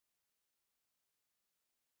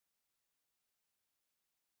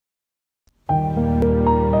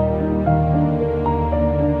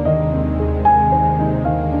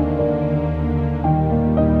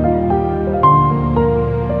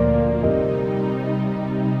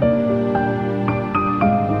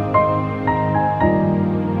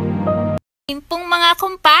Pong mga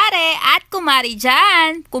kumpare at kumari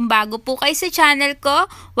dyan, kung bago po kayo sa channel ko,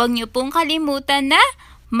 huwag niyo pong kalimutan na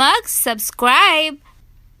mag-subscribe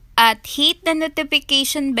at hit the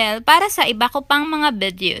notification bell para sa iba ko pang mga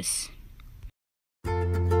videos.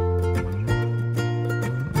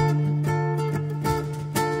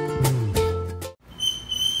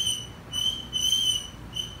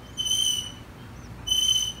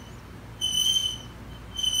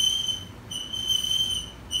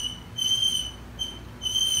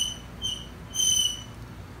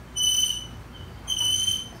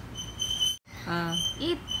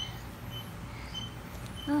 Eat.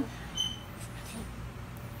 Oh.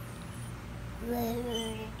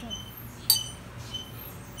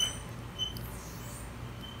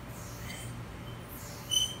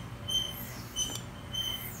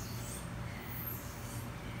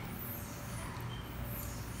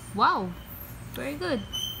 Wow, very good.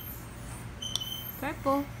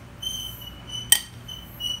 Purple.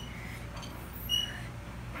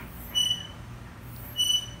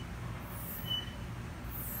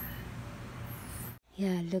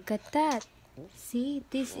 Yeah, look at that. See,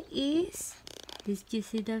 did you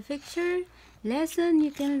see the picture? Lesson you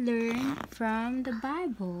can learn from the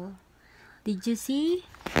Bible. Did you see?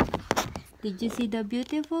 Did you see the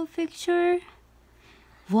beautiful picture?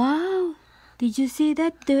 Wow! Did you see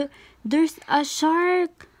that there's a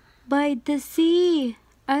shark by the sea?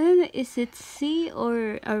 I don't know, is it sea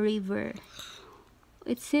or a river?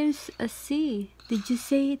 It seems a sea. Did you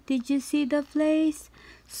see the place?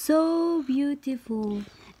 So beautiful.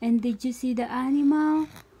 And did you see the animal?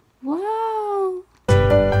 Wow!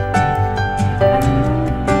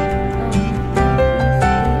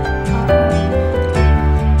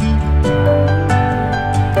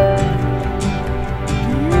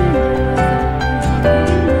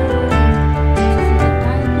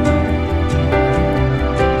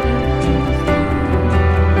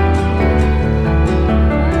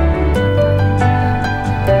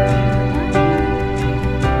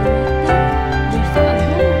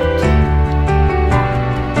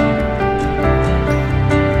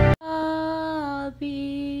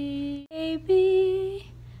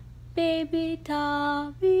 Baby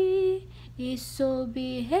Tabby is so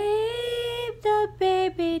behaved, the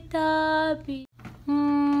baby Tabby.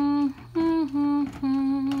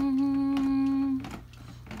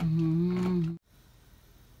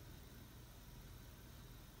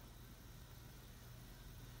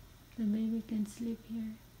 The baby can sleep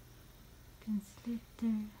here, can sleep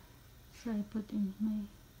there. So I put in my,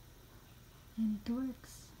 and it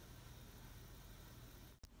works.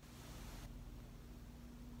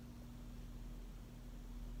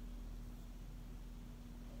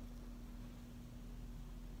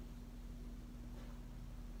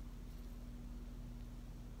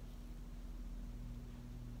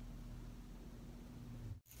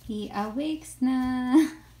 He awakes na.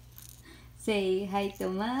 Say hi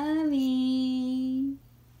to mommy.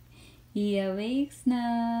 He awakes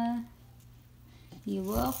na. He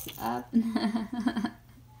woke up na.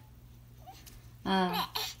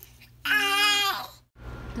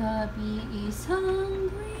 Tabby is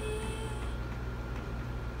hungry.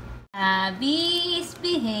 Tabby is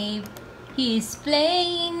behaved. He's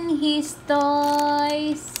playing his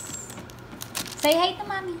toys. Say hi to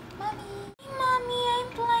mommy. Mommy. Mommy, I'm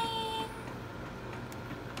playing.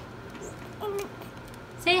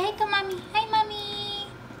 Say hi to mommy. Hi, mommy.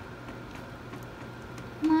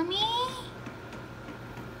 Mommy.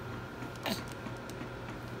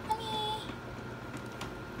 Mommy.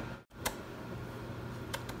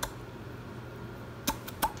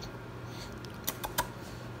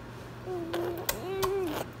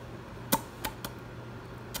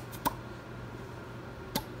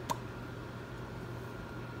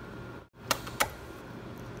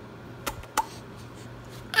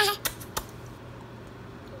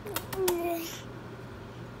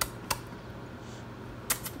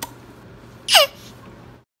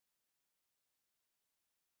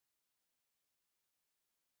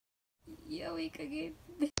 You awake again.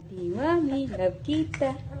 Daddy, mommy, love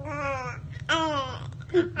kita.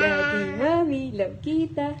 Daddy, mommy, love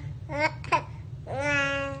kita.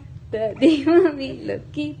 Daddy, mommy, love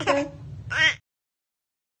kita.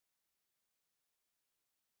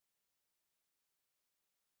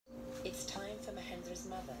 It's time for Mahendra's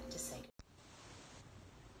mother to say.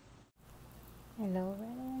 Hello,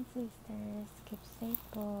 brothers and sisters. Keep safe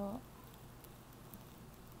po.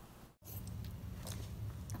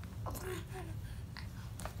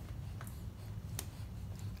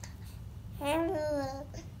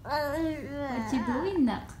 What you doing,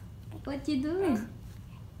 Nak? What you doing?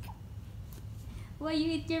 Why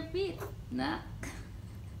you eat your feet, Nak?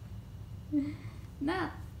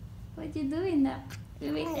 Nak, what you doing, Nak?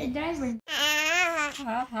 We wait the driver.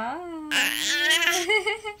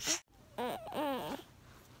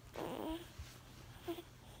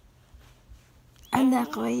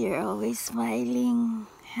 Anak, why you're always smiling?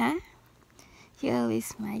 Huh? You always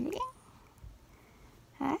smiling?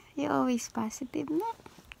 Huh? You always positive, Nak?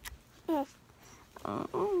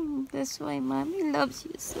 That's why Mommy loves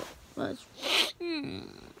you so much.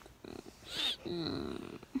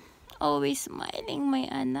 Always smiling, my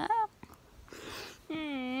anak.